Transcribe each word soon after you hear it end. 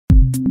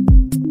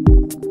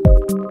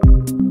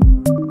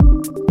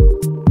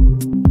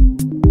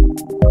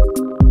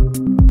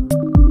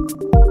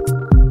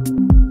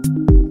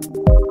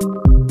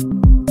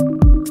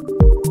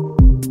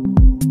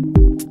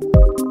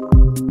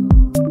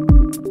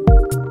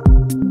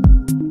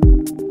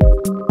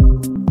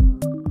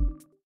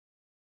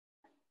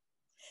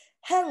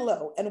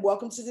Hello, and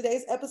welcome to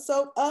today's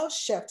episode of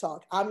Chef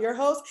Talk. I'm your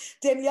host,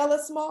 Daniela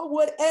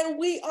Smallwood, and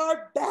we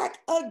are back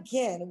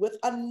again with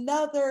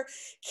another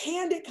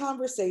candid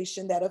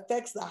conversation that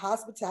affects the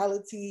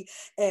hospitality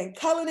and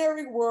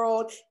culinary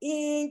world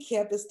in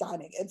campus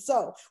dining. And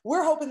so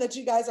we're hoping that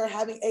you guys are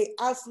having a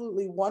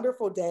absolutely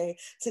wonderful day.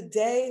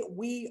 Today,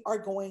 we are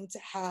going to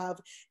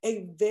have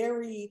a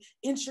very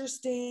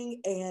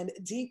interesting and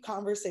deep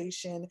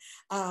conversation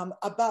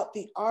about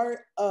the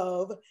art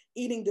of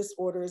eating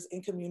disorders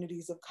in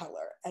communities of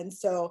color. And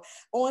so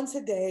on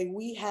today,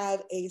 we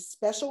have a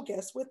special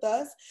guest with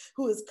us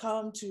who has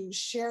come to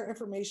share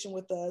information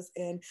with us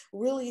and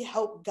really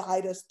help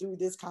guide us through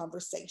this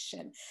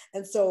conversation.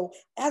 And so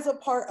as a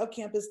part of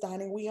campus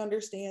dining, we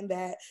understand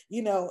that,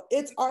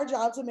 it's our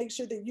job to make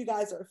sure that you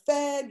guys are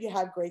fed, you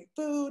have great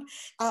food,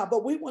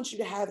 but we want you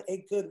to have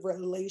a good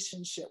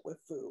relationship with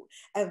food.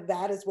 And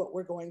that is what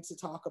we're going to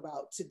talk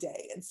about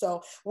today. And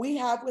so we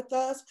have with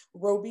us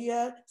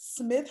Robia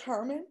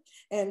Smith-Herman,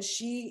 and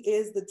she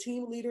is the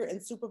team leader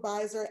and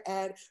supervisor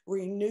at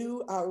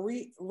Renfew,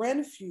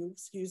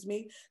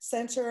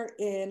 Center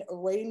in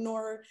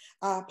Raynor,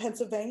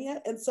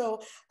 Pennsylvania. And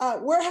so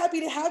we're happy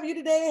to have you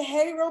today.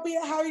 Hey,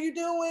 Robia, how are you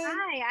doing?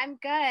 Hi, I'm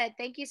good.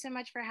 Thank you so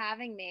much for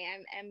having me.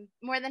 I'm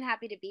more than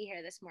happy to be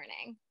here this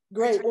morning.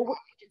 Great. Today, Well, I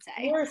should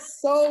say. we're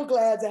so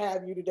glad to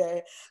have you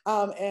today.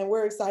 And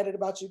we're excited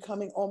about you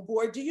coming on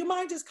board. Do you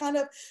mind just kind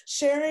of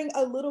sharing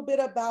a little bit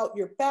about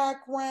your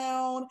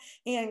background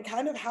and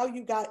kind of how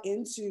you got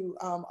into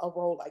a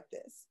role like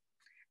this?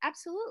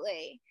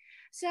 Absolutely.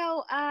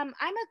 So I'm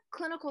a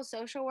clinical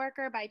social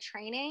worker by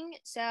training.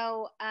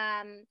 So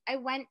I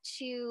went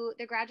to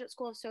the Graduate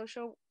School of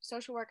Social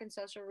Work and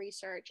Social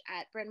Research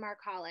at Bryn Mawr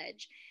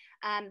College.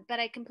 But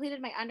I completed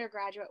my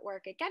undergraduate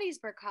work at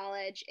Gettysburg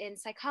College in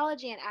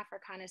psychology and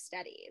Africana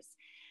studies.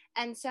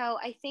 And so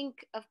I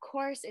think, of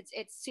course,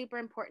 it's super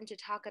important to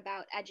talk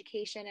about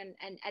education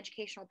and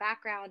educational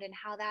background and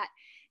how that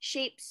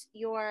shapes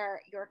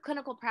your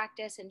clinical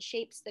practice and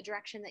shapes the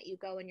direction that you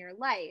go in your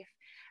life.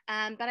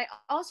 But I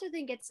also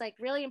think it's like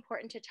really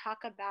important to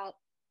talk about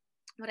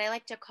what I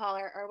like to call,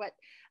 or what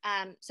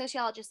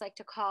sociologists like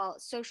to call,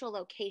 social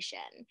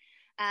location.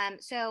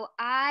 So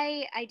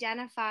I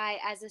identify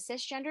as a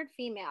cisgendered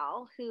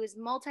female who is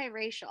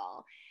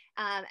multiracial,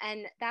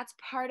 and that's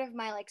part of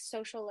my like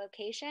social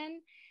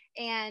location.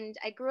 And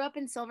I grew up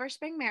in Silver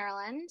Spring,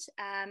 Maryland,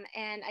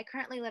 and I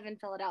currently live in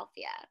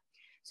Philadelphia.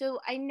 So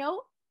I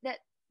know that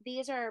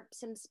these are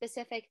some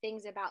specific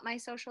things about my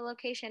social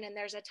location, and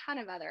there's a ton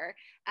of other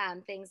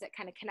things that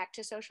kind of connect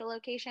to social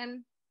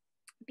location,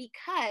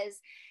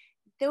 because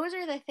those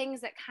are the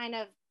things that kind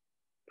of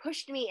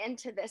pushed me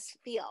into this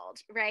field,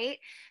 right?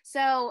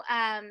 So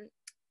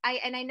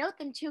I note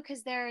them too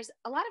because there's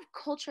a lot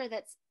of culture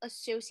that's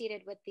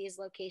associated with these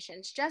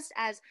locations. Just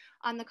as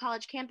on the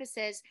college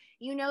campuses,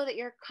 you know that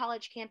your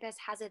college campus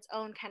has its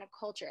own kind of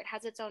culture. It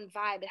has its own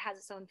vibe. It has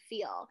its own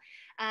feel.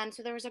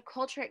 So there was a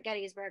culture at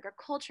Gettysburg,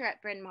 a culture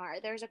at Bryn Mawr.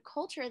 There's a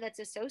culture that's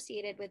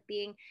associated with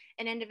being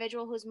an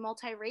individual who's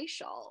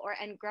multiracial,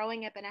 and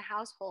growing up in a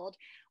household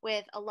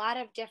with a lot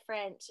of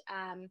different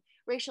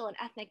racial and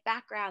ethnic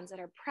backgrounds that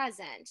are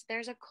present.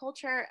 There's a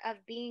culture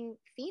of being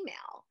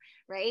female,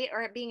 right?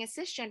 Or being a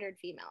cisgendered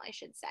female, I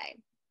should say.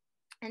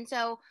 And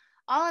so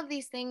all of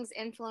these things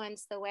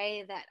influence the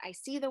way that I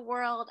see the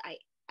world, I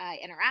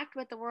interact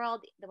with the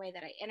world, the way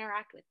that I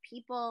interact with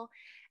people.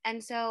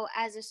 And so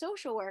as a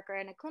social worker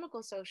and a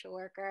clinical social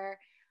worker,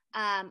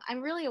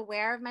 I'm really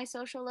aware of my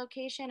social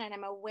location, and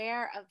I'm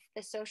aware of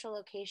the social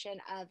location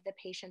of the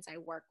patients I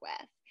work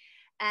with.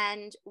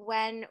 And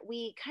when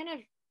we kind of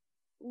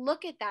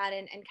look at that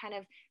and kind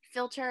of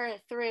filter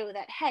through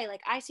that, hey,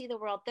 like I see the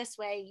world this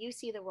way, you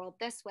see the world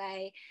this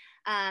way,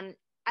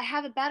 I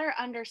have a better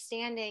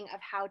understanding of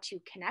how to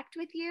connect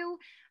with you.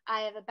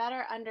 I have a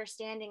better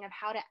understanding of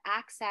how to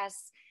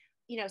access,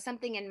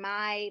 something in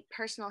my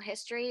personal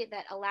history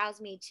that allows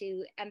me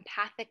to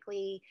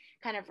empathically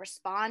kind of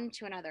respond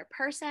to another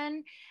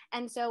person.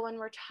 And so when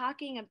we're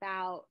talking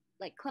about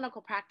like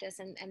clinical practice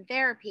and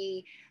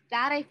therapy,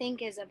 that I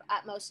think is of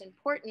utmost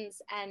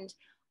importance. And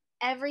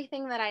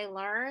everything that I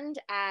learned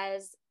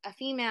as a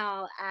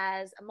female,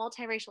 as a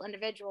multiracial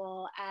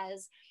individual,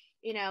 as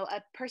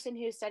a person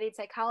who studied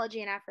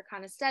psychology and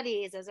Africana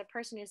studies, as a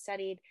person who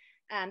studied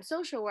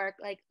social work,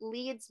 like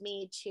leads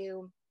me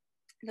to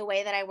the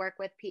way that I work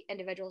with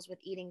individuals with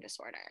eating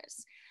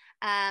disorders.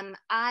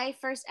 I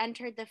first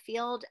entered the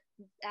field,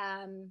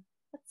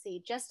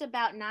 just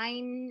about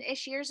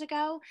 9-ish years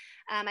ago.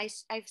 I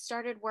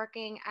started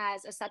working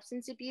as a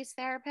substance abuse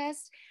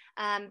therapist,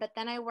 but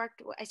then I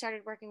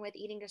started working with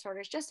eating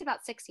disorders just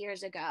about 6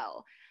 years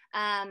ago.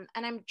 And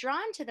I'm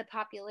drawn to the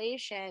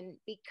population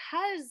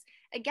because,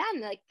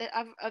 again, like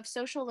of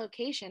social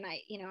location.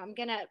 I'm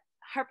gonna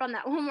harp on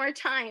that one more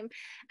time.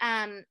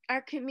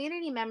 Our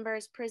community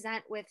members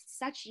present with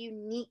such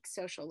unique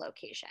social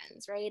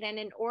locations, right? And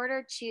in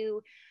order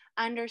to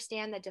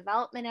understand the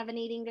development of an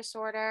eating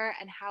disorder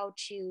and how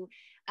to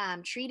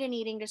treat an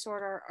eating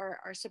disorder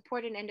or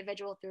support an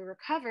individual through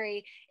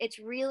recovery, it's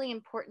really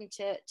important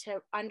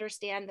to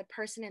understand the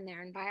person in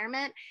their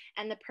environment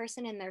and the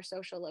person in their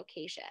social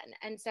location.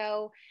 And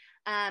so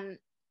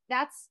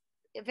that's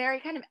a very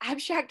kind of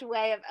abstract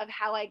way of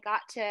how I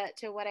got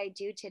to what I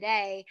do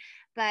today.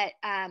 But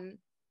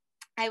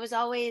I was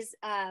always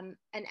an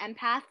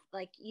empath.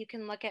 Like, you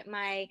can look at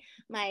my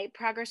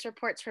progress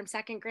reports from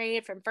second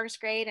grade, from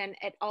first grade, and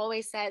it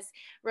always says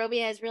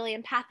Robia is really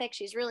empathic.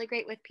 She's really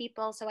great with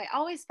people. So I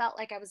always felt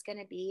like I was going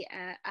to be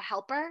a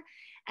helper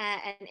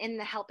and in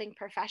the helping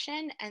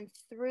profession. And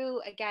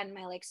through, again,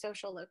 my like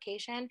social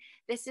location,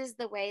 this is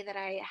the way that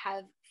I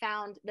have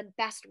found the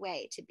best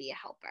way to be a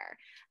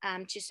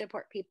helper, to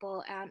support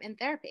people in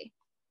therapy.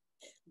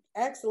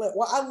 Excellent.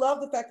 Well, I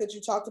love the fact that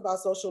you talked about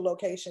social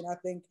location. I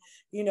think,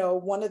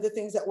 one of the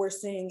things that we're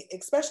seeing,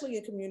 especially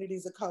in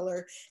communities of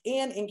color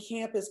and in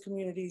campus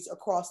communities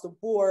across the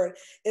board,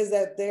 is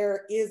that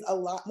there is a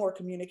lot more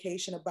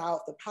communication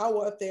about the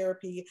power of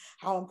therapy,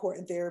 how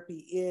important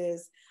therapy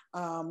is,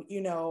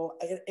 in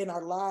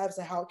our lives,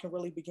 and how it can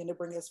really begin to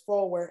bring us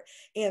forward.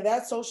 And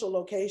that social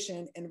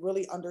location and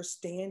really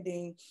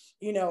understanding,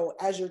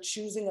 as you're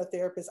choosing a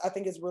therapist, I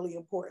think is really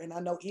important. I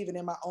know even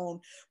in my own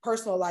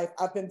personal life,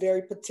 I've been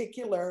very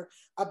particular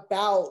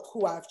about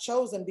who I've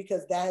chosen,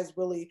 because that has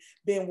really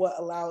been what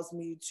allows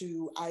me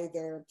to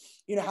either,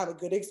 have a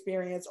good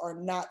experience or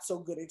not so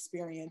good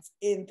experience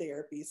in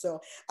therapy. So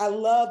I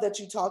love that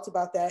you talked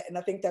about that. And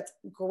I think that's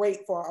great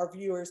for our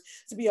viewers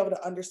to be able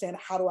to understand,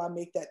 how do I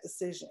make that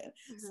decision?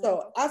 Mm-hmm.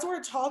 So as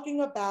we're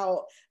talking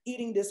about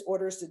eating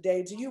disorders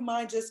today, do you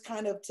mind just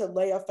kind of to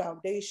lay a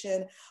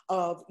foundation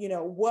of,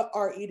 what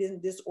are eating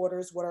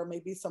disorders? What are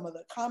maybe some of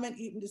the common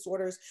eating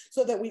disorders,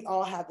 so that we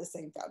all have the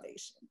same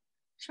foundation?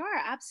 Sure,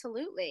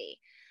 absolutely.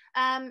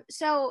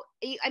 So,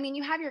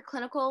 you have your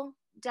clinical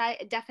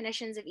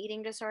definitions of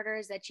eating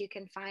disorders that you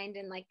can find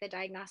in like the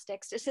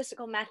diagnostic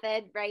statistical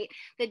method, right?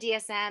 The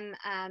DSM,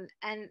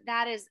 and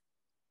that is,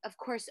 of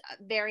course,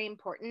 very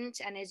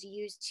important and is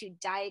used to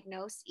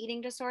diagnose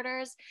eating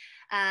disorders.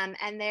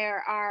 And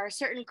there are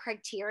certain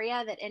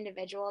criteria that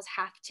individuals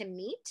have to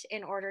meet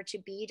in order to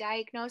be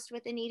diagnosed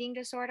with an eating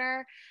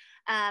disorder.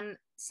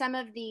 Some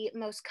of the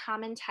most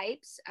common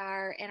types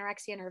are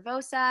anorexia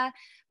nervosa,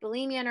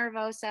 bulimia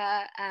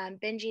nervosa,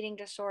 binge eating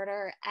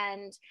disorder,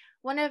 and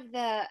one of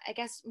the, I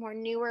guess, more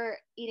newer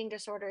eating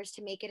disorders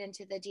to make it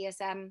into the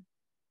DSM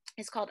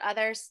is called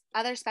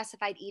other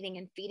specified eating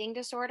and feeding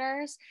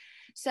disorders.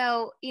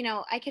 So,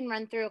 I can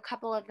run through a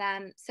couple of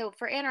them. So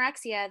for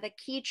anorexia, the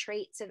key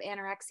traits of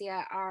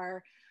anorexia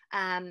are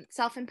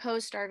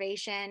self-imposed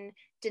starvation,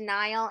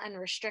 denial, and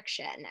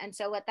restriction. And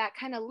so what that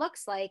kind of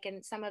looks like,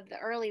 and some of the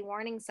early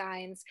warning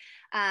signs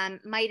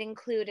might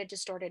include a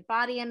distorted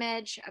body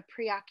image, a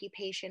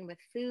preoccupation with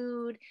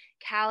food,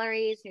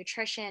 calories,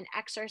 nutrition,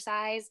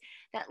 exercise,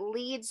 that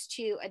leads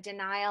to a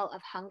denial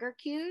of hunger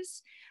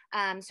cues.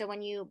 So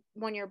when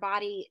your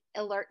body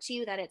alerts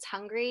you that it's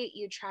hungry,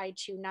 you try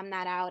to numb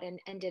that out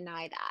and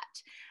deny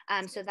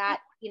that. So that,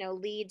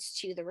 leads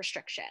to the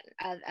restriction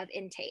of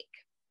intake.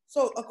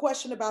 So a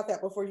question about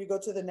that before you go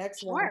to the next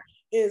Sure. one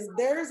is,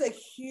 there's a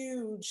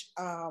huge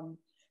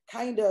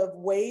kind of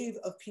wave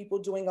of people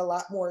doing a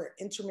lot more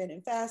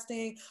intermittent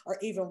fasting or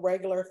even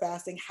regular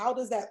fasting. How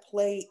does that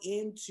play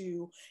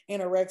into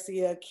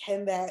anorexia?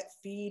 Can that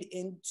feed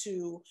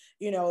into,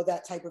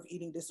 that type of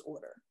eating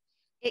disorder?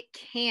 It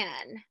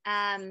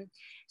can.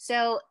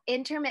 So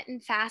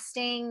intermittent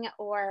fasting,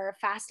 or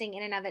fasting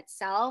in and of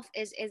itself,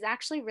 is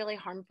actually really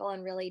harmful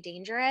and really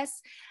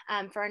dangerous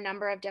for a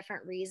number of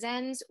different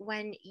reasons.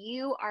 When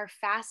you are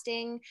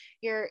fasting,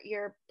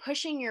 you're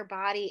pushing your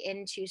body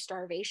into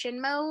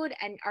starvation mode,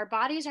 and our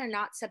bodies are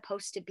not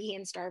supposed to be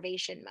in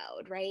starvation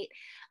mode, right?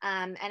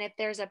 And if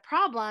there's a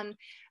problem,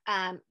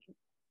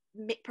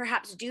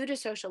 perhaps due to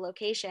social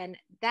location,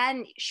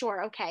 then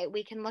sure, okay,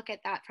 we can look at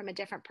that from a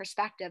different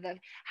perspective of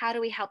how do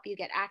we help you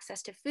get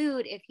access to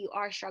food if you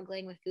are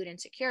struggling with food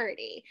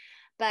insecurity.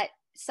 But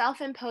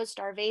self-imposed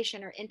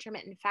starvation or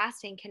intermittent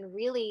fasting can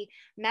really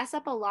mess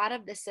up a lot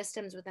of the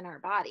systems within our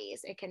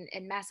bodies. It can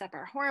mess up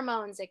our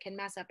hormones, it can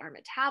mess up our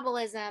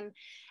metabolism.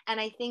 And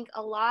I think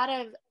a lot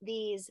of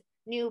these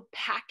new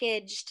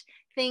packaged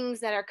things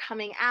that are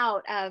coming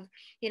out of,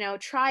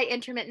 try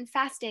intermittent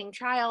fasting,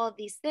 try all of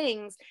these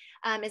things,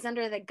 is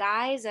under the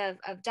guise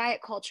of diet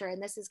culture.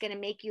 And this is going to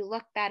make you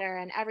look better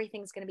and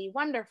everything's going to be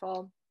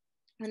wonderful.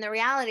 And the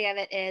reality of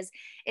it is,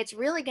 it's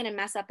really going to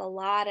mess up a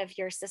lot of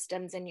your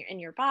systems in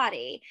your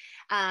body,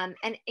 and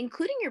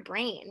including your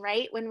brain,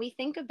 right? When we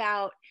think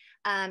about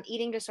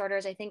eating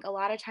disorders, I think a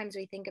lot of times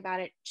we think about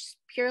it just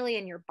purely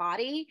in your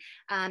body,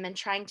 and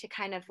trying to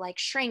kind of like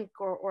shrink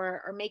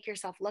or make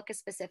yourself look a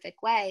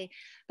specific way.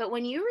 But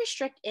when you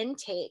restrict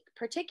intake,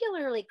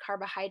 particularly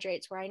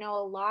carbohydrates, where I know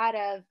a lot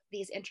of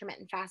these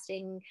intermittent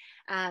fasting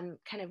kind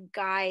of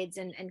guides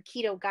and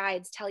keto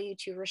guides tell you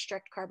to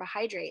restrict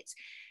carbohydrates,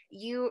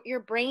 your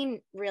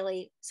brain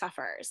really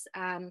suffers.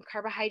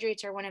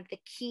 Carbohydrates are one of the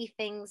key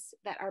things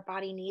that our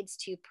body needs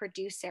to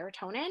produce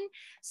serotonin.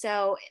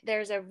 So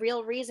there's a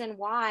real reason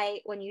why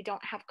when you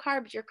don't have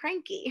carbs, you're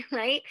cranky,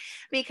 right?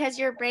 Because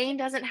your brain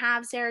doesn't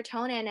have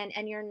serotonin,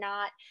 and you're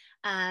not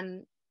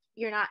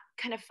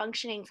kind of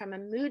functioning from a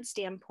mood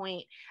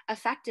standpoint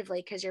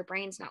effectively because your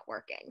brain's not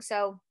working.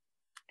 So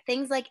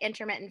things like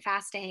intermittent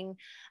fasting,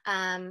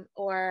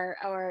 or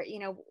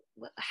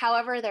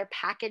however they're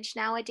packaged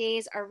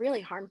nowadays, are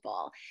really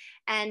harmful.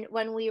 And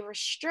when we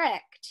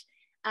restrict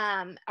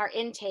our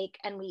intake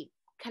and we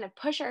kind of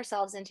push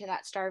ourselves into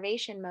that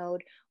starvation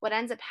mode, what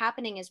ends up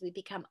happening is we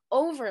become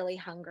overly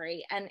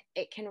hungry, and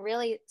it can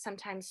really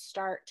sometimes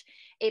start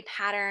a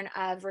pattern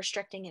of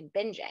restricting and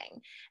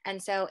binging.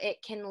 And so it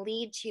can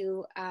lead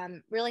to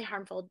really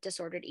harmful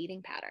disordered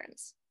eating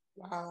patterns.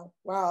 Wow.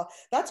 Wow.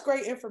 That's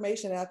great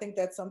information. And I think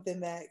that's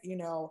something that,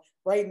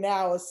 right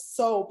now is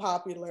so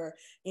popular.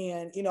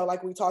 And,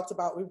 like we talked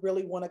about, we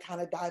really want to kind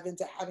of dive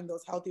into having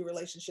those healthy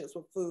relationships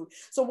with food.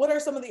 So, what are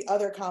some of the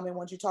other common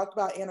ones? You talked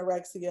about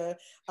anorexia.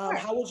 Sure.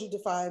 How would you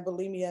define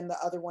bulimia and the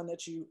other one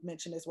that you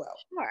mentioned as well?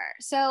 Sure.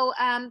 So,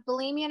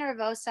 bulimia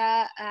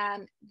nervosa,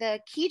 the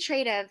key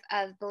trait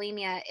of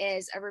bulimia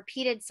is a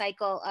repeated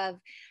cycle of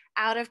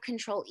out of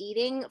control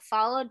eating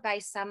followed by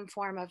some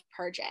form of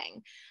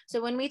purging.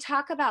 So, when we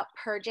talk about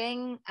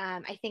purging,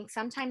 I think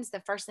sometimes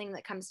the first thing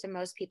that comes to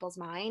most people's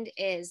mind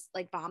is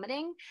like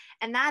vomiting.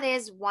 And that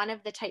is one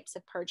of the types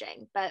of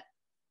purging. But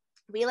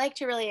we like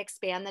to really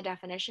expand the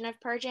definition of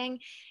purging.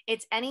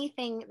 It's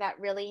anything that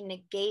really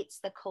negates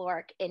the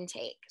caloric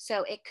intake.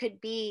 So it could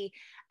be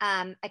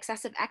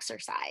excessive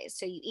exercise.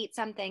 So you eat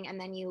something and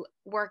then you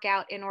work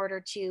out in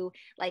order to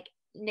like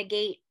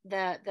negate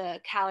the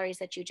calories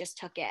that you just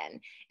took in.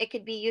 It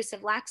could be use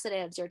of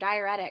laxatives or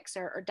diuretics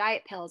or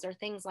diet pills or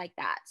things like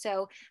that.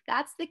 So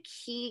that's the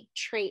key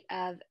trait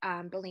of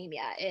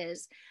bulimia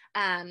is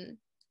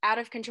out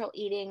of control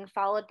eating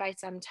followed by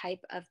some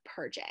type of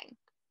purging.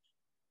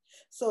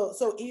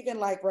 So even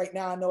like right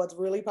now, I know it's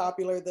really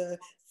popular, the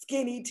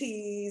skinny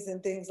teas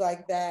and things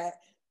like that,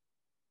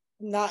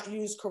 not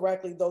used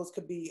correctly, those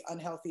could be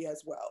unhealthy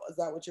as well. Is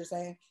that what you're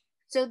saying?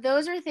 So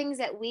those are things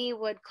that we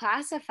would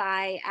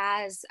classify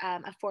as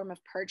a form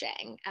of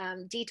purging.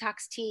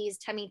 Detox teas,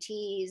 tummy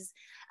teas,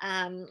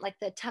 like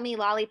the tummy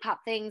lollipop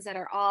things that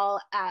are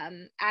all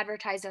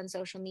advertised on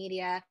social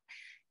media.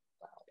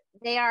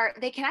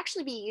 They can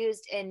actually be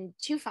used in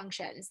two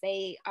functions.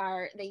 They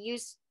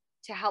use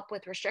to help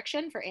with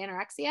restriction for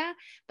anorexia,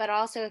 but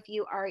also if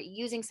you are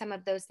using some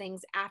of those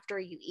things after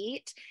you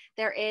eat,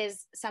 there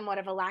is somewhat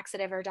of a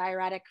laxative or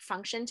diuretic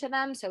function to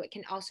them. So it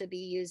can also be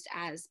used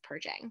as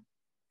purging.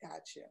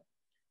 Gotcha.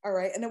 All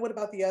right. And then what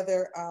about the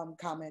other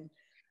common?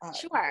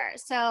 Sure.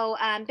 So,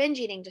 binge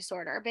eating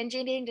disorder. Binge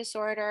eating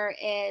disorder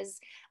is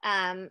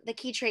the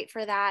key trait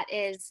for that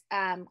is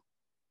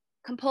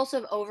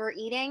compulsive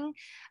overeating.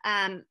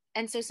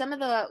 And so some of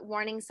the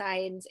warning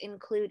signs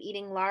include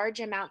eating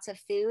large amounts of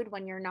food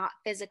when you're not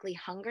physically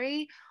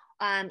hungry,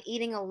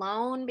 eating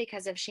alone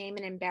because of shame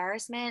and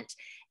embarrassment.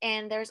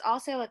 And there's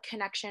also a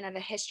connection of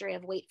a history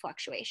of weight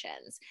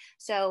fluctuations.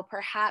 So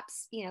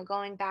perhaps,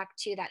 going back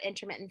to that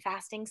intermittent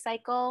fasting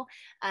cycle,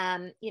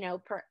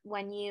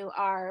 when you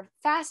are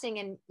fasting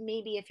and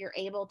maybe if you're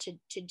able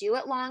to do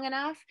it long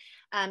enough,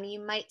 you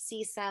might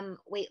see some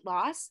weight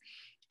loss.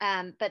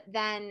 But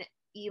then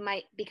you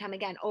might become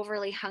again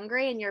overly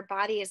hungry and your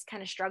body is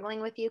kind of struggling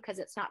with you because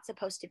it's not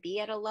supposed to be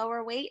at a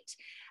lower weight.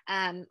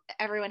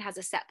 Everyone has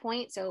a set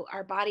point. So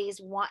our bodies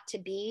want to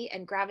be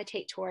and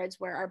gravitate towards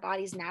where our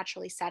bodies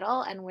naturally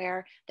settle and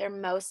where they're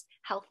most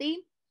healthy.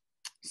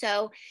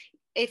 So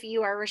if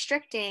you are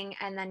restricting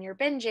and then you're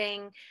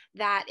binging,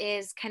 that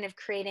is kind of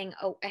creating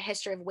a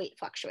history of weight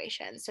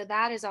fluctuation. So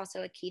that is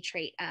also a key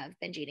trait of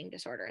binge eating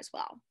disorder as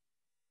well.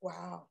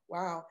 Wow,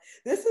 wow.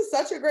 This is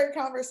such a great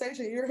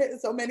conversation. You're hitting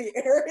so many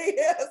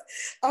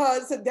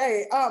areas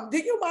today. Do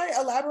you mind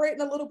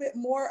elaborating a little bit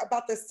more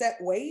about the set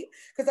weight?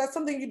 Because that's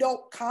something you don't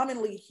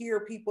commonly hear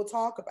people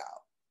talk about.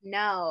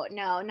 No,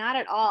 no, not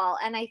at all.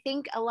 And I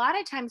think a lot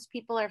of times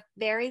people are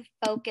very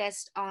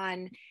focused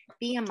on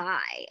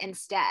BMI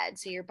instead,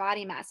 so your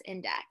body mass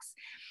index.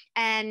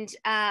 And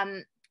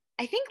I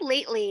think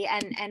lately,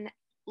 and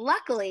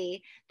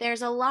luckily,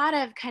 there's a lot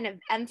of kind of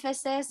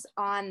emphasis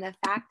on the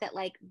fact that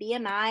like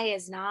BMI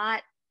is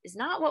not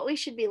what we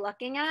should be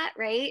looking at,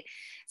 right?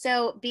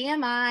 So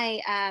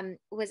BMI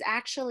was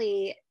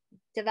actually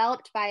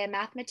developed by a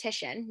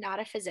mathematician, not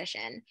a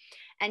physician.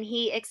 And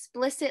he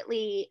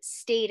explicitly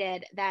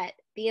stated that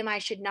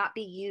BMI should not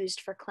be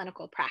used for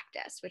clinical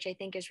practice, which I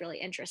think is really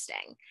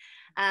interesting.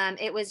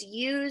 It was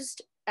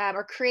used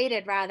or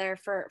created rather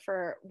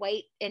for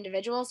white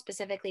individuals,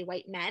 specifically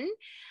white men,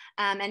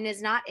 and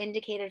is not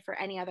indicated for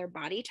any other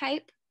body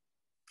type.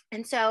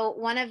 And so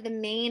one of the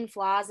main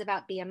flaws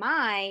about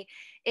BMI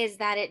is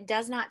that it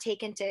does not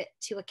take into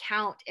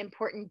account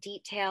important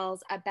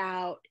details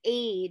about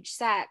age,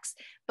 sex,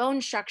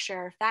 bone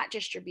structure, fat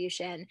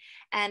distribution.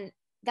 And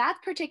that's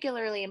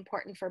particularly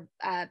important for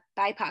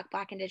BIPOC,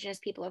 Black, Indigenous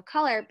people of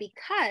color,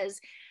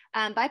 because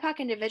BIPOC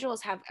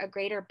individuals have a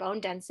greater bone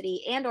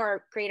density and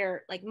or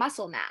greater like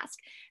muscle mass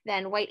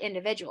than white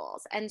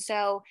individuals. And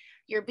so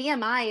your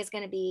BMI is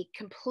going to be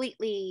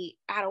completely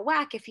out of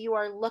whack if you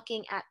are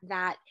looking at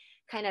that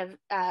kind of,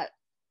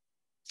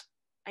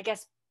 I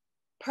guess,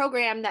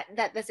 program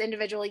that this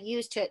individual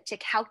used to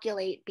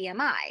calculate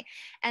BMI.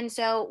 And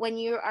so when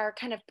you are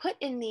kind of put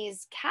in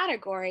these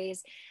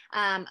categories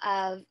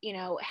of, you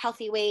know,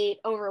 healthy weight,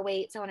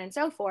 overweight, so on and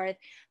so forth,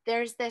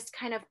 there's this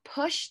kind of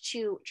push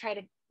to try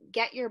to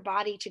get your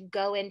body to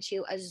go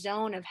into a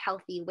zone of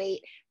healthy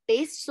weight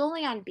based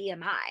solely on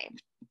BMI.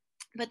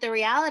 But the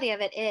reality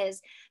of it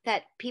is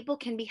that people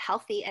can be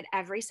healthy at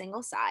every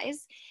single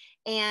size.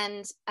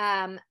 And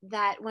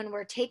that when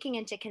we're taking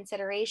into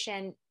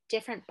consideration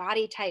different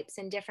body types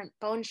and different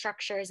bone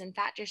structures and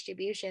fat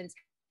distributions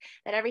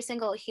that every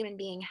single human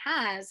being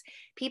has,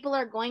 people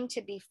are going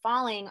to be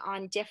falling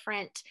on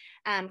different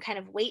kind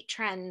of weight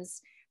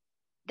trends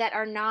that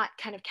are not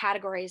kind of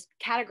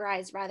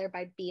categorized rather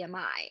by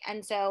BMI.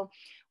 And so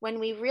when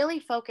we really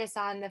focus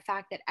on the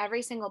fact that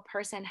every single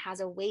person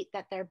has a weight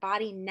that their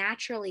body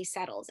naturally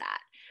settles at,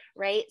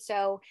 right?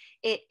 So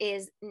it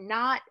is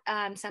not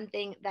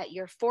something that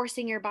you're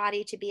forcing your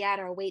body to be at,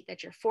 or a weight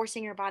that you're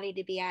forcing your body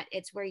to be at.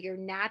 It's where you're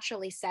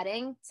naturally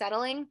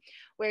settling,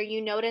 where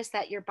you notice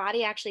that your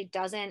body actually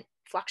doesn't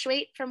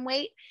fluctuate from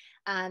weight.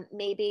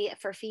 Maybe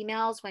for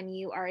females, when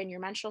you are in your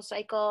menstrual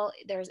cycle,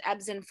 there's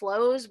ebbs and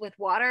flows with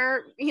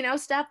water, you know,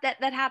 stuff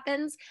that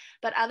happens.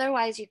 But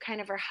otherwise, you kind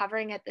of are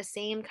hovering at the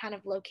same kind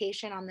of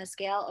location on the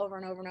scale over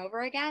and over and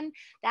over again.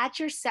 That's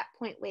your set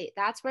point weight.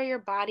 That's where your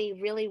body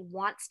really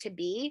wants to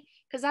be,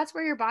 because that's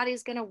where your body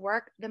is going to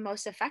work the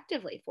most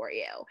effectively for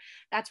you.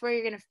 That's where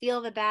you're going to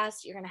feel the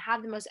best. You're going to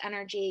have the most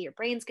energy. Your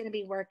brain's going to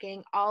be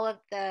working. All of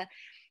the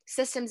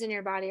systems in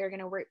your body are going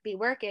to be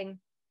working.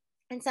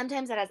 And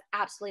sometimes that has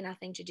absolutely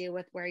nothing to do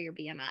with where your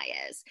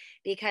BMI is,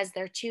 because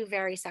they're two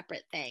very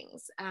separate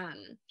things.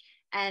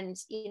 And,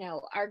 you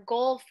know, our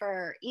goal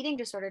for eating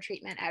disorder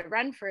treatment at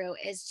Renfrew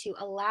is to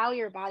allow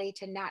your body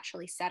to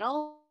naturally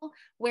settle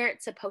where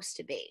it's supposed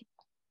to be.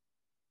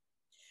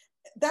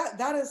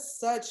 That is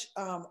such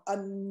a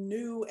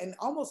new and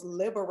almost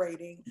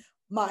liberating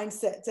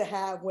mindset to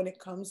have when it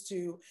comes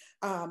to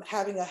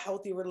having a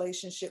healthy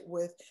relationship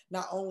with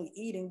not only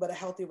eating, but a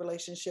healthy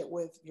relationship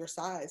with your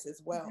size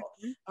as well,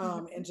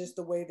 and just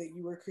the way that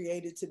you were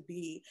created to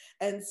be.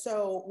 And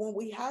so when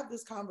we have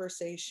this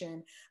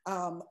conversation,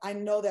 I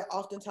know that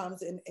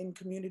oftentimes in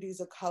communities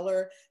of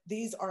color,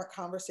 these aren't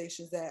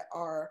conversations that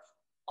are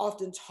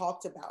often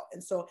talked about.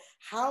 And so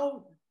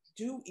how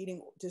do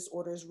eating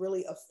disorders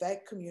really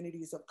affect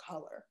communities of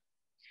color?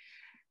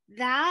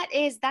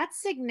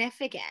 That's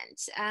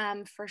significant,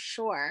 for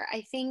sure.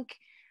 I think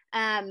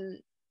um,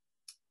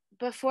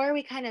 before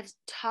we kind of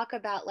talk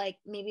about like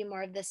maybe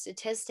more of the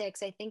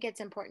statistics, I think it's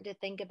important to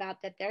think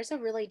about that there's a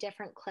really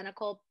different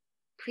clinical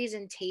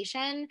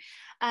presentation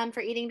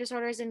for eating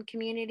disorders in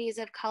communities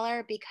of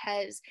color,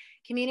 because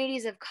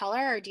communities of color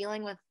are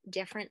dealing with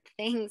different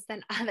things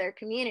than other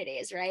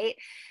communities, right?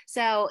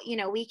 So, you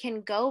know, we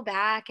can go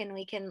back and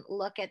we can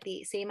look at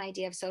the same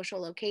idea of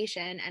social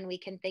location, and we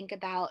can think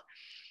about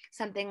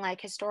something like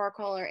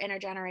historical or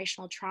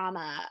intergenerational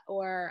trauma,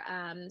 or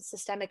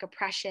systemic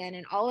oppression,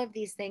 and all of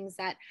these things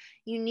that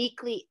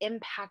uniquely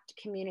impact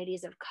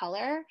communities of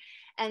color.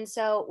 And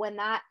so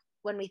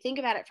when we think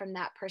about it from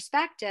that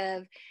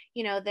perspective,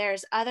 you know,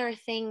 there's other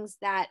things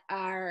that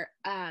are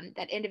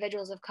that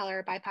individuals of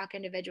color, BIPOC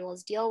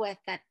individuals deal with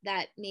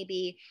that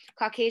maybe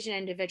Caucasian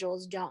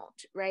individuals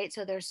don't, right?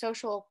 So there's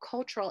social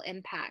cultural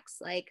impacts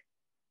like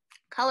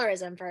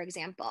colorism, for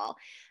example,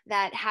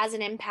 that has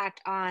an impact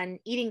on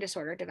eating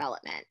disorder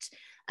development.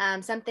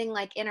 Something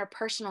like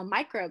interpersonal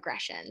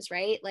microaggressions,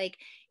 right? Like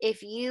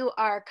if you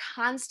are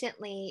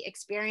constantly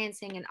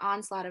experiencing an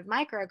onslaught of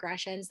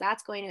microaggressions,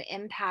 that's going to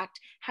impact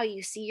how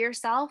you see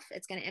yourself.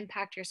 It's going to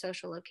impact your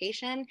social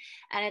location,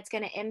 and it's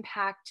going to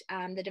impact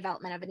the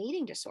development of an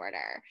eating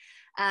disorder.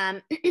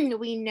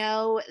 We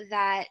know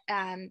that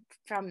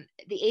from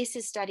the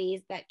ACEs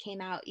studies that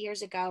came out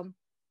years ago,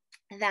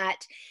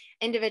 that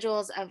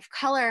individuals of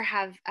color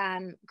have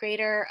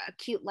greater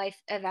acute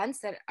life events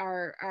that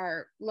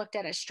are looked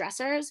at as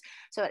stressors.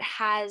 So it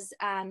has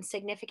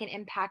significant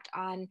impact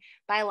on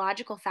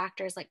biological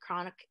factors like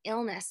chronic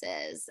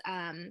illnesses.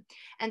 And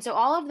so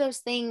all of those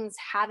things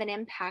have an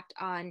impact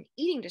on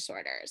eating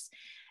disorders.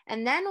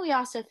 And then we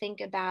also think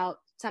about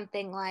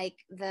something like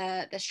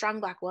the strong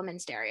Black woman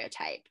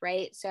stereotype,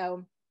 right?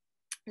 So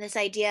this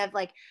idea of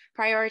like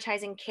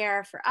prioritizing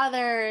care for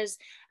others,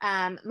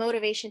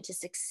 motivation to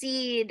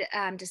succeed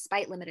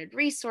despite limited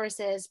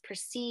resources,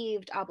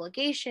 perceived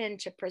obligation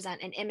to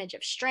present an image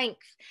of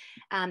strength,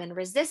 and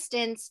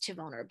resistance to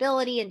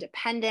vulnerability and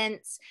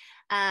dependence.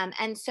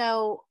 And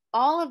so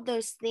all of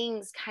those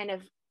things kind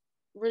of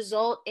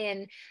result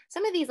in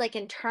some of these like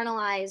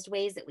internalized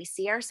ways that we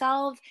see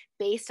ourselves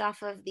based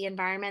off of the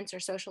environments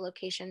or social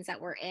locations that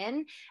we're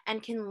in,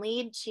 and can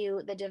lead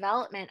to the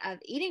development of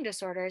eating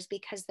disorders,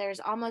 because there's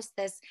almost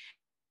this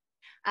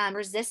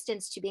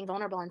resistance to being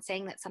vulnerable and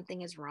saying that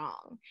something is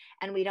wrong.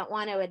 And we don't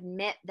want to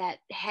admit that,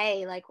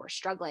 hey, like we're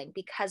struggling,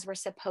 because we're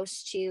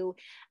supposed to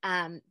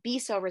be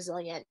so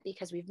resilient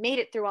because we've made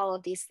it through all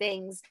of these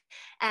things,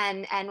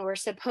 and we're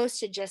supposed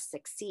to just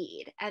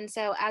succeed. And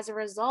so as a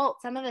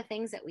result, some of the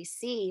things that we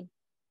see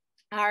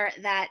are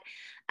that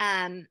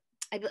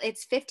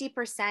it's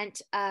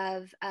 50%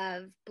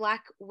 of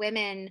Black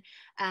women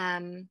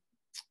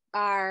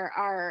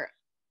are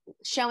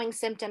showing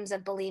symptoms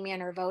of bulimia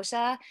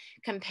nervosa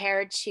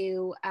compared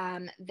to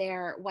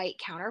their white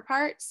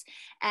counterparts.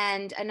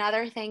 And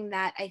another thing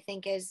that I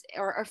think is,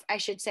 or I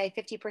should say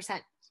 50%,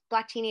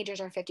 Black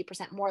teenagers are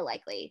 50% more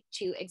likely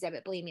to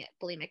exhibit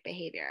bulimic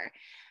behavior.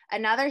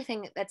 Another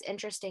thing that's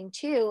interesting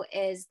too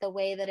is the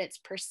way that it's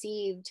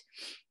perceived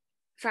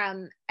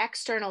from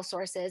external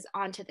sources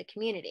onto the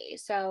community.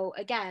 So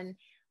again,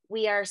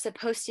 we are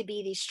supposed to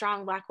be these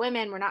strong Black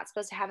women. We're not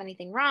supposed to have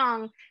anything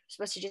wrong. We're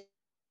supposed to just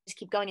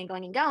keep going and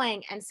going and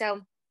going. And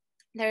so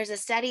there's a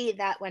study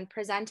that, when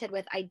presented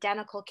with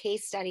identical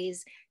case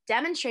studies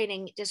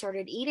demonstrating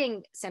disordered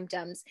eating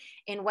symptoms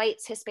in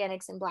whites,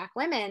 Hispanics, and Black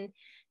women,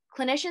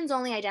 clinicians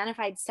only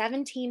identified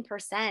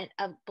 17%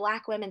 of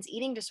Black women's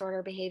eating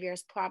disorder behavior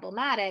as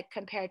problematic,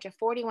 compared to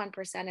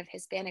 41% of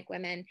Hispanic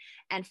women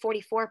and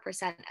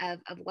 44%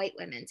 of white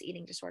women's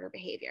eating disorder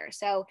behavior.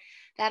 So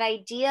that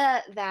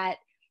idea that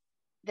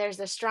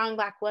there's a strong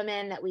Black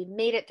woman, that we've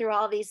made it through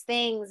all these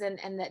things, and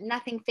that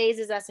nothing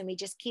phases us and we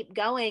just keep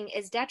going,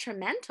 is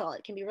detrimental.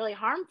 It can be really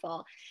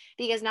harmful,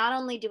 because not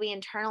only do we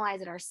internalize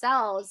it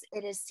ourselves,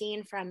 it is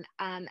seen from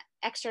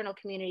external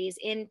communities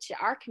into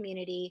our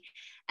community,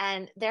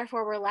 and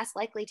therefore we're less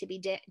likely to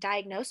be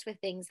diagnosed with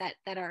things that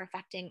are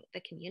affecting the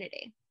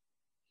community.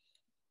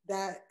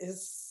 That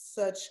is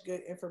such good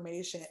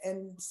information.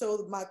 And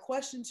so my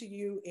question to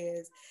you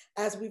is,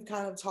 as we've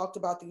kind of talked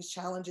about these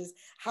challenges,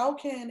 how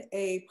can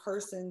a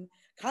person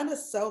kind of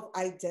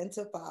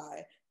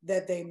self-identify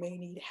that they may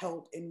need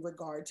help in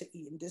regard to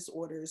eating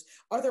disorders,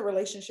 or their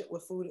relationship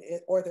with food,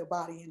 or their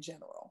body in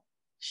general?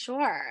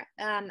 Sure.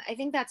 I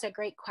think that's a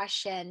great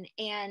question.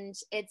 And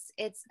it's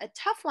a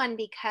tough one,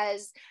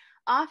 because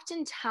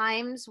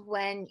oftentimes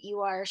when you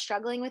are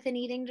struggling with an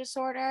eating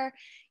disorder,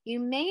 you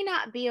may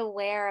not be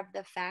aware of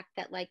the fact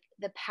that, like,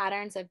 the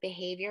patterns of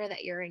behavior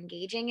that you're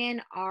engaging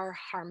in are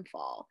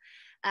harmful.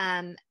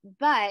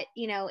 But,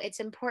 it's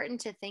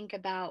important to think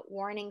about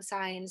warning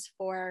signs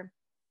for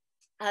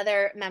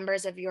other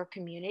members of your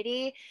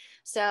community.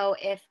 So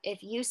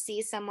if you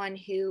see someone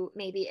who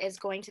maybe is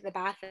going to the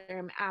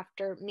bathroom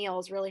after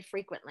meals really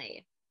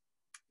frequently,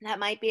 that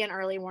might be an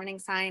early warning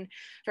sign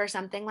for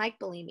something like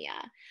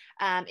bulimia.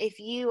 If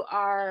you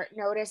are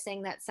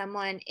noticing that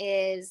someone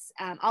is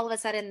all of a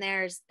sudden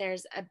there's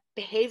a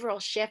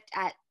behavioral shift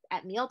at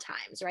meal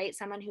times, right?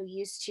 Someone who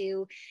used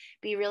to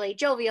be really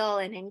jovial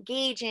and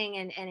engaging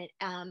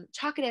and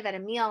talkative at a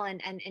meal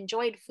and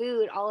enjoyed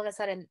food, all of a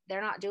sudden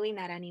they're not doing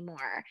that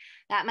anymore.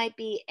 That might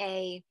be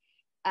a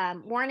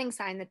warning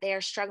sign that they are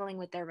struggling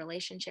with their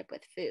relationship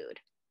with food.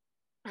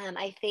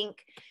 I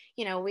think,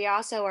 we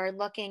also are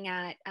looking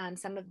at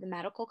some of the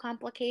medical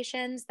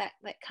complications that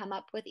come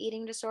up with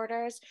eating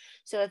disorders.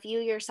 So if you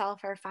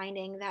yourself are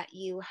finding that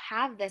you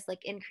have this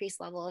like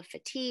increased level of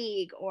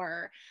fatigue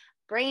or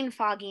brain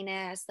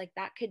fogginess, like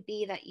that could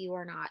be that you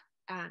are not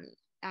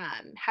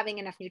having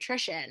enough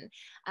nutrition.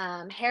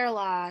 Hair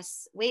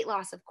loss, weight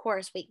loss, of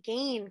course, weight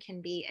gain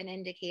can be an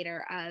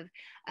indicator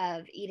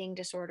of eating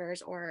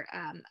disorders, or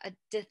a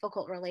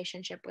difficult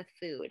relationship with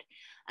food.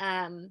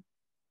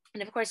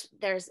 And of course,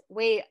 there's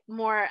way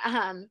more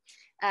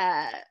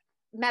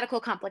medical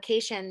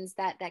complications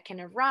that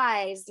can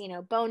arise,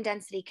 bone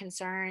density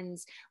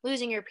concerns,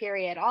 losing your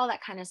period, all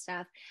that kind of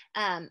stuff.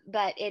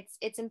 But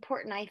it's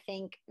important, I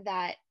think,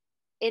 that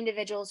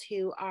individuals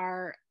who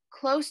are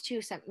close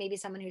to maybe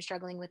someone who's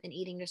struggling with an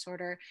eating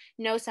disorder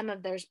know some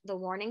of the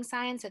warning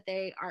signs, that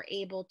they are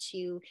able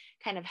to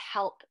kind of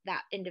help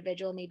that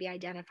individual maybe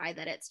identify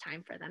that it's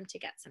time for them to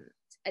get some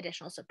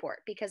additional support,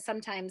 because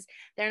sometimes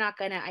they're not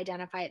going to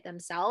identify it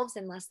themselves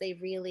unless they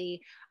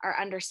really are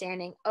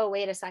understanding, oh,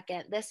 wait a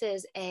second, this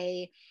is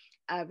a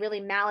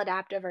really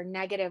maladaptive or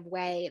negative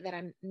way that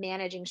I'm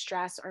managing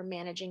stress or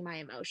managing my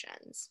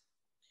emotions.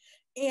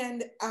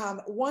 And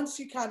once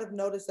you kind of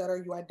notice that,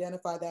 or you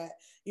identify that,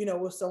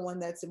 with someone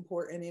that's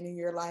important in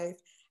your life,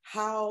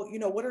 how,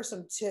 what are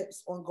some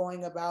tips on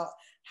going about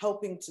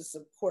helping to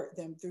support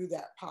them through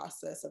that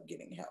process of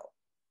getting help?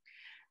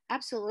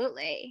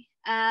 Absolutely.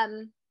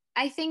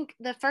 I think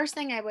the first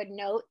thing I would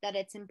note, that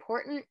it's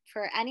important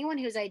for anyone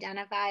who's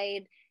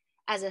identified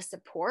as a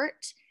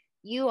support,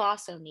 you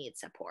also need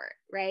support,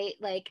 right?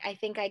 Like, I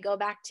think I go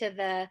back to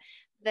the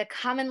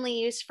commonly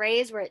used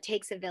phrase where it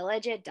takes a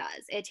village. It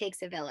does. It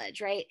takes a village,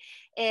 right?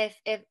 If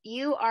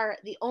you are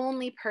the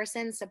only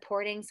person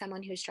supporting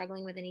someone who's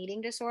struggling with an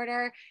eating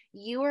disorder,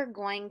 you are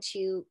going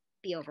to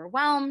be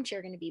overwhelmed,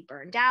 you're going to be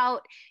burned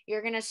out,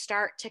 you're going to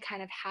start to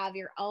kind of have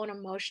your own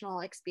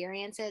emotional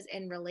experiences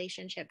in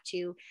relationship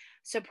to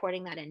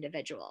supporting that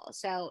individual.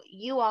 So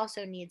you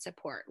also need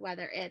support,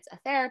 whether it's a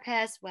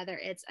therapist, whether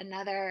it's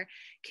another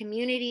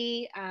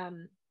community,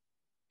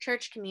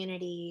 church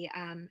community,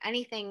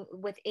 anything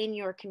within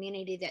your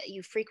community that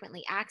you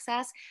frequently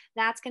access,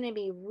 that's going to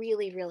be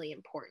really, really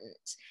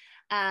important.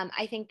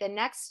 I think the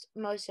next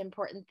most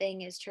important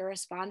thing is to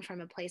respond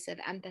from a place of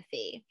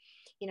empathy.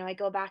 I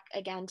go back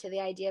again to the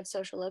idea of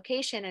social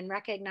location and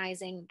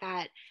recognizing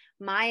that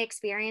my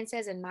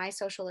experiences and my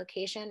social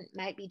location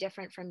might be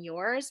different from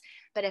yours.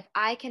 But if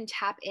I can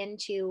tap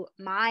into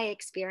my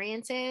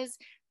experiences,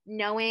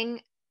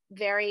 knowing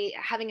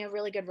having a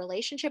really good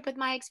relationship with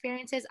my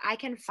experiences, I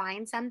can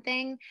find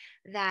something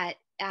that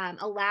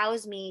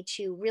allows me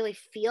to really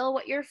feel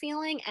what you're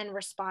feeling and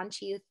respond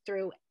to you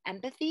through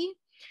empathy,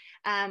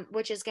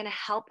 which is going to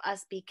help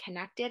us be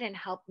connected and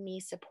help me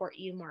support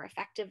you more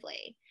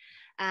effectively.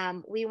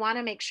 We want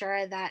to make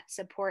sure that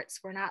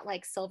we're not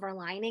like silver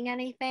lining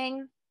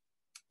anything.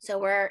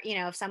 So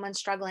if someone's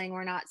struggling,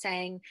 we're not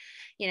saying,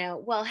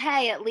 well,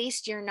 hey, at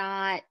least you're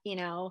not,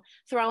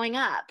 throwing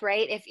up,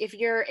 right?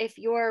 If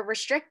you're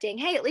restricting,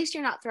 hey, at least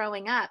you're not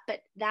throwing up,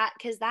 but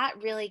because that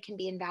really can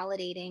be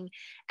invalidating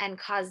and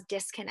cause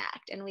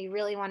disconnect. And we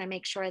really want to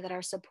make sure that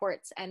our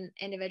supports and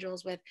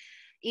individuals with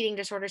eating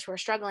disorders who are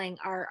struggling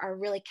are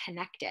really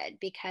connected,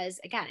 because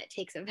again, it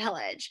takes a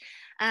village.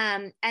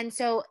 And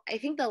so I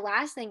think the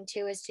last thing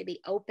too is to be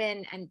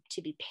open and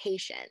to be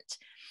patient.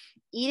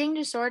 Eating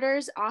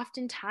disorders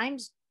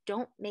oftentimes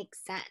don't make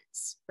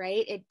sense,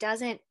 right? It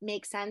doesn't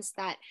make sense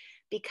that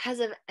because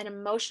of an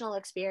emotional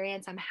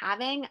experience I'm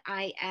having,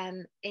 I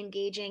am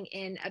engaging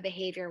in a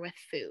behavior with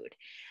food.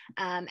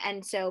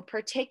 And so,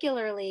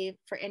 particularly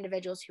for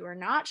individuals who are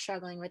not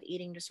struggling with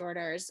eating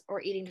disorders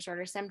or eating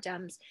disorder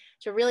symptoms,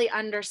 to really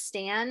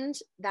understand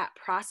that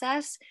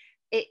process,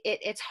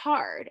 it's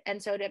hard. And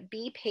so, to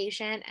be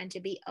patient and to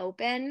be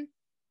open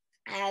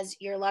as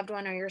your loved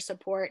one or your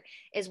support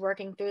is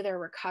working through their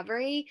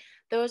recovery,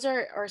 those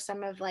are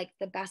some of like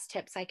the best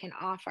tips I can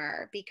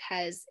offer,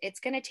 because it's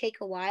going to take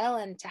a while,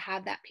 and to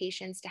have that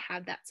patience, to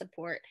have that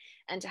support,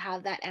 and to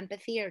have that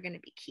empathy are going to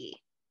be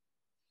key.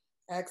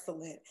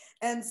 Excellent.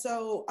 And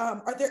so,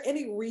 are there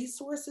any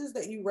resources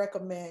that you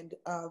recommend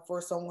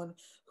for someone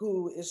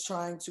who is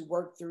trying to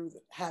work through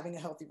having a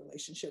healthy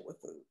relationship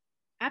with food?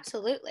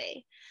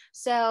 Absolutely.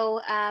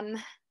 So,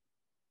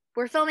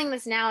 we're filming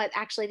this now at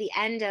actually the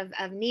end of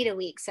NEDA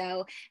week,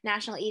 so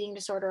National Eating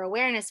Disorder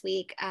Awareness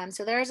Week.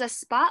 So there's a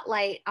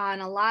spotlight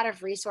on a lot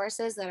of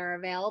resources that are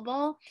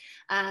available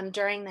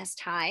during this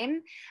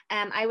time.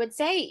 I would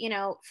say,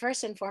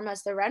 first and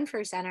foremost, the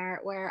Renfrew Center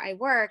where I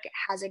work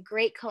has a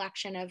great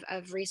collection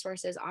of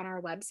resources on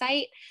our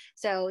website.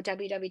 So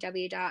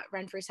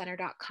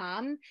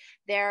www.renfrewcenter.com.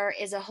 There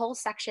is a whole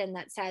section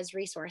that says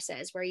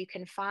resources, where you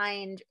can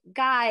find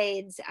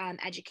guides,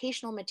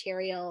 educational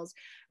materials,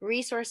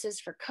 resources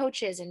for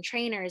coaches and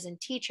trainers and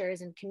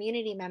teachers and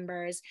community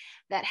members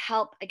that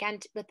help, again,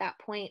 with that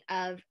point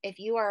of, if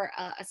you are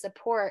a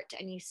support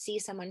and you see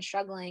someone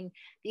struggling,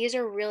 these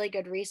are really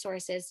good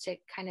resources to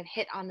kind of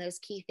hit on those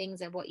key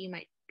things of what you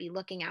might be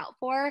looking out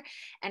for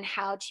and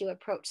how to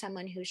approach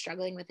someone who's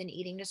struggling with an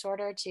eating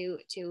disorder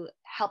to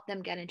help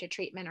them get into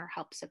treatment or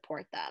help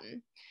support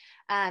them.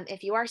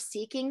 If you are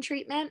seeking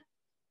treatment,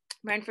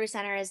 Renfrew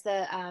Center is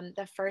the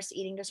first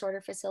eating disorder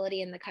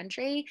facility in the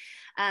country,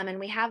 and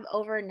we have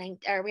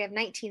we have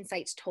 19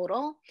 sites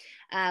total.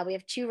 We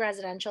have 2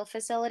 residential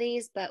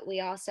facilities, but we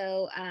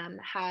also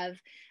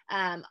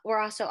we're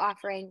also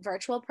offering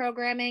virtual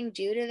programming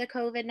due to the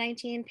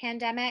COVID-19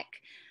 pandemic.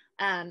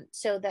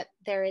 So that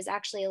there is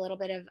actually a little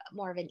bit of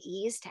more of an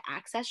ease to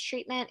access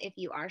treatment if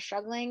you are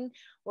struggling,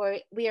 or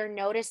we are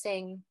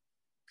noticing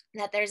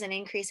that there's an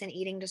increase in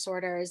eating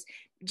disorders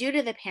due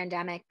to the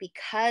pandemic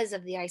because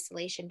of the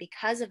isolation,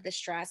 because of the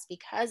stress,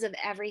 because of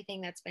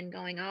everything that's been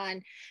going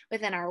on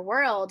within our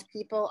world.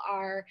 People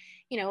are,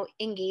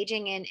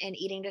 engaging in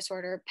eating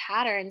disorder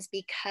patterns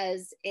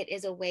because it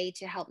is a way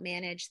to help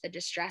manage the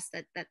distress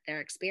that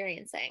they're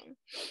experiencing.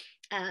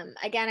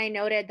 Again, I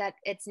noted that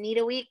it's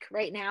NEDA week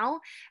right now.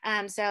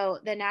 So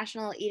the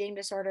National Eating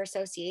Disorder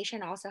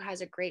Association also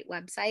has a great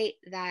website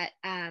that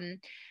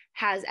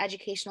has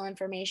educational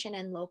information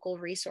and local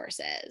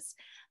resources.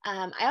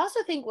 I also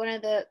think one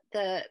of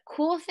the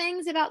cool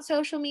things about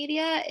social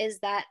media is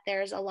that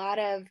there's a lot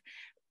of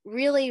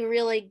really,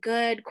 really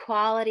good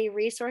quality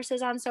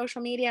resources on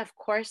social media. Of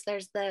course,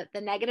 there's the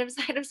negative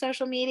side of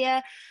social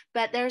media,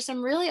 but there's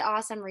some really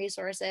awesome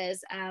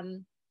resources.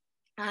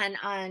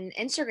 On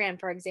Instagram,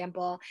 for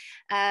example,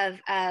 of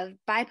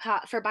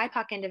BIPOC for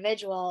BIPOC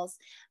individuals.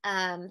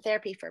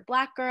 Therapy for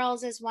Black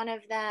girls is one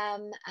of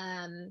them.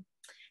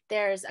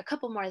 There's a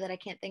couple more that I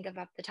can't think of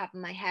off the top of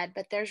my head,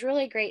 but there's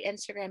really great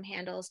Instagram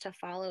handles to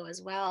follow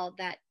as well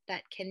that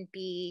can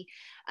be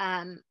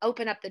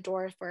open up the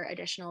door for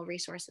additional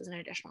resources and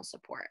additional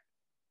support.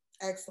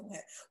 Excellent.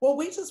 Well,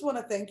 we just want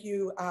to thank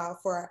you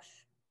for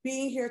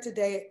being here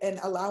today and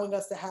allowing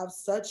us to have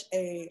such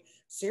a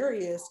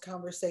serious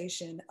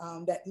conversation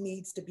that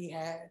needs to be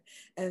had.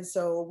 And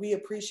so we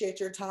appreciate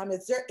your time.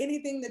 Is there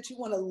anything that you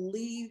want to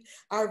leave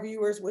our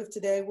viewers with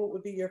today? What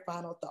would be your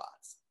final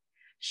thoughts?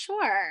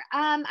 Sure.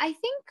 I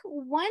think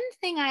one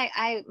thing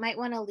I might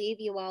want to leave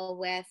you all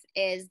with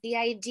is the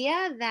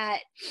idea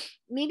that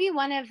maybe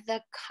one of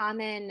the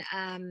common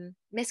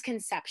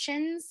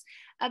misconceptions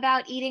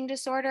about eating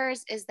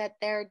disorders is that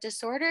they're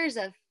disorders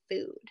of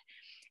food.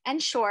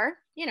 And sure,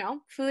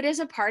 food is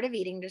a part of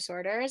eating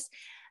disorders.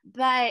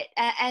 But,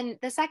 and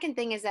the second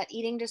thing is that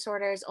eating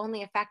disorders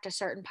only affect a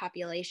certain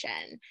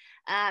population.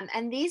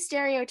 And these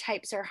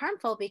stereotypes are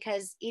harmful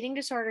because eating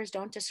disorders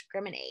don't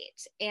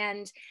discriminate.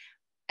 And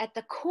at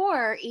the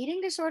core,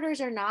 eating disorders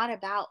are not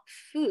about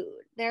food.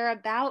 They're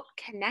about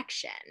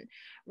connection,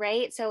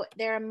 right? So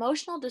they're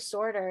emotional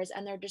disorders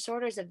and they're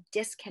disorders of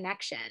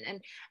disconnection.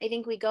 And I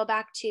think we go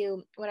back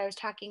to what I was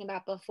talking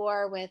about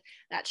before with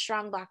that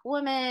strong Black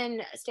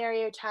woman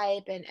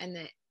stereotype and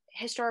the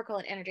historical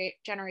and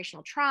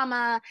intergenerational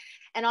trauma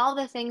and all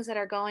the things that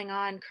are going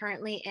on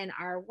currently in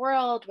our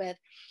world with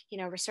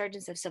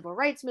resurgence of civil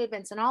rights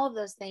movements and all of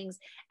those things.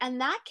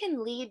 And that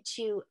can lead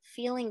to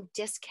feeling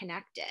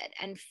disconnected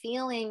and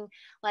feeling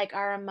like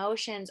our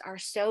emotions are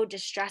so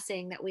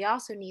distressing that we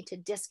also need to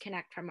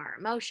disconnect from our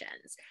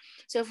emotions.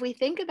 So if we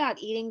think about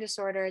eating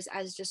disorders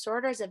as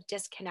disorders of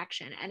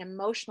disconnection and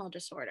emotional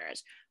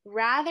disorders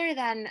rather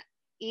than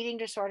eating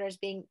disorders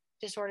being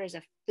disorders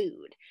of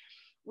food,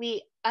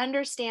 we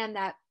understand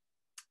that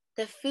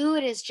the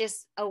food is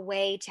just a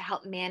way to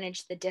help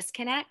manage the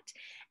disconnect.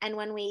 And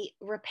when we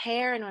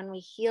repair and when we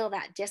heal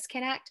that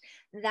disconnect,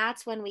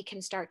 that's when we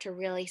can start to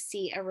really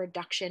see a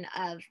reduction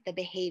of the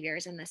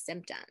behaviors and the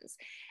symptoms.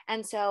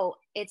 And so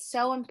it's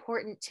so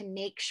important to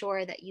make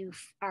sure that you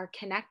are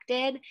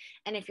connected.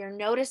 And if you're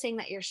noticing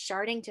that you're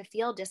starting to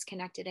feel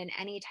disconnected in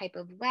any type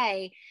of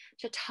way,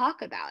 to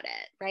talk about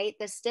it, right?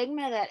 The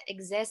stigma that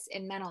exists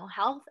in mental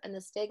health and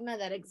the stigma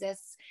that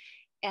exists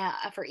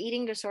for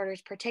eating disorders,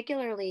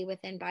 particularly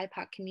within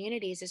BIPOC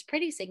communities, is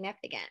pretty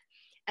significant.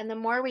 And the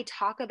more we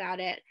talk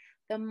about it,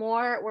 the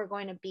more we're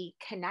going to be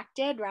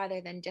connected rather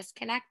than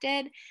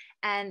disconnected,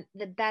 and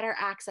the better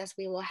access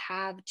we will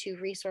have to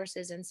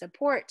resources and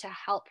support to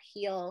help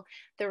heal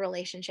the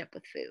relationship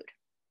with food.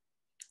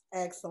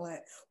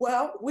 Excellent.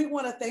 Well, we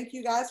want to thank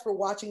you guys for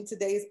watching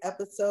today's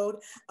episode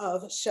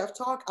of Chef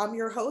Talk. I'm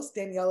your host,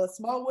 Daniela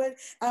Smallwood,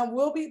 and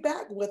we'll be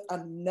back with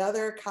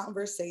another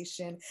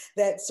conversation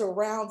that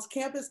surrounds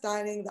campus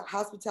dining, the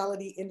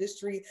hospitality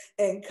industry,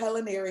 and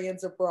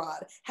culinarians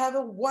abroad. Have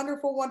a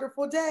wonderful,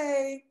 wonderful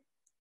day.